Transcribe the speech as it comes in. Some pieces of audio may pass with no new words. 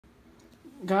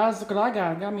Guys, look what I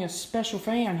got. I got me a special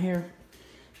fan here.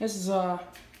 This is a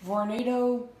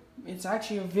Vornado. It's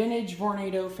actually a vintage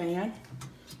Vornado fan.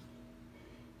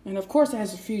 And of course it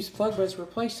has a fuse plug, but it's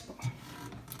replaceable.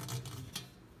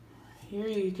 Here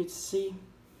you can see.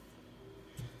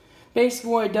 Basically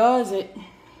what it does, it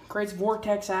creates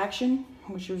vortex action,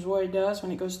 which is what it does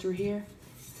when it goes through here.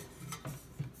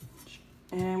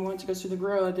 And once it goes through the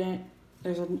grill, then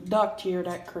there's a duct here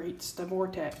that creates the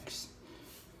vortex.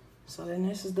 So then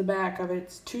this is the back of it.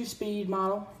 It's 2-speed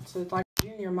model, so it's like a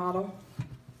junior model.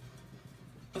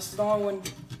 This is the only one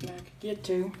that I could get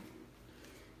to.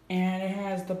 And it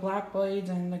has the black blades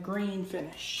and the green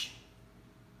finish.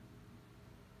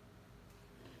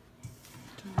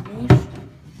 Underneath.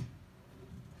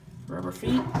 Rubber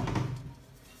feet.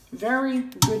 Very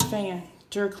good fan.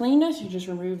 To clean this, you just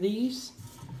remove these.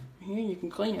 Here you can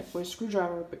clean it with a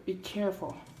screwdriver, but be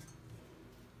careful.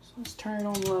 So let's turn it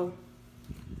on low.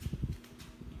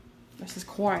 This is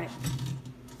quiet.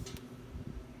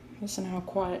 Listen how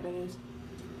quiet that is.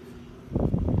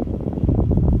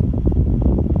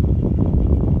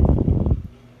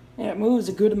 Yeah, it moves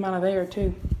a good amount of air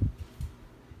too.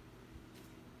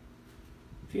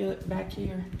 Feel it back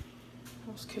here.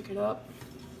 Let's kick it up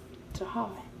to high.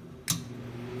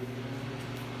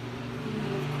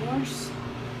 And of course,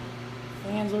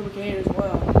 fan's lubricated as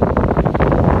well.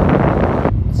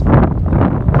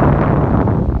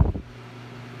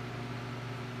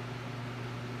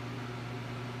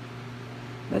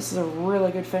 This is a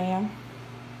really good fan,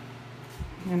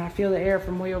 and I feel the air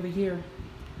from way over here.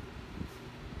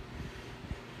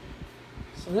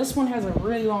 So this one has a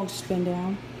really long spin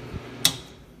down,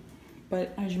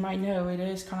 but as you might know, it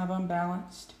is kind of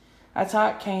unbalanced. That's how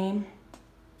it came.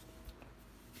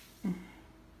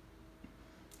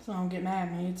 So don't get mad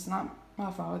at me, it's not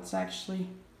my fault, it's actually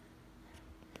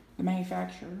the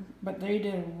manufacturer. But they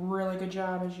did a really good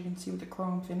job, as you can see, with the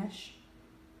chrome finish.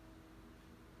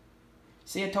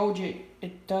 See, I told you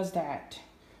it does that.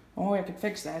 The only way I could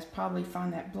fix that is probably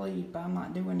find that bleed, but I'm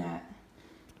not doing that.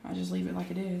 I just leave it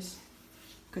like it is,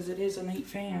 because it is a neat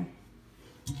fan.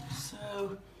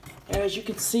 So, as you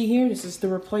can see here, this is the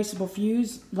replaceable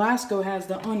fuse. Lasco has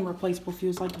the unreplaceable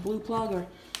fuse, like the blue plug. Or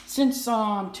since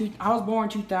I was born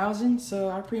in 2000, so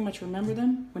I pretty much remember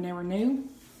them when they were new.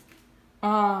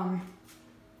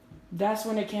 That's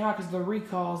when they came out, because of the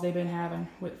recalls they've been having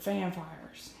with fan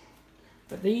fires.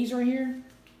 But these right here,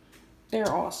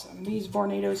 they're awesome. These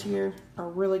Vornados here are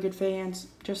really good fans,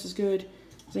 just as good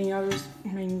as any others.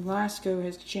 I mean, Lasco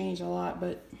has changed a lot,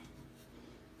 but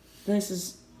this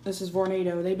is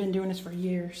Vornado. They've been doing this for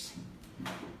years.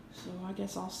 So I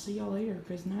guess I'll see y'all later,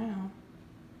 because now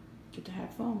I get to have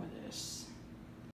fun with this.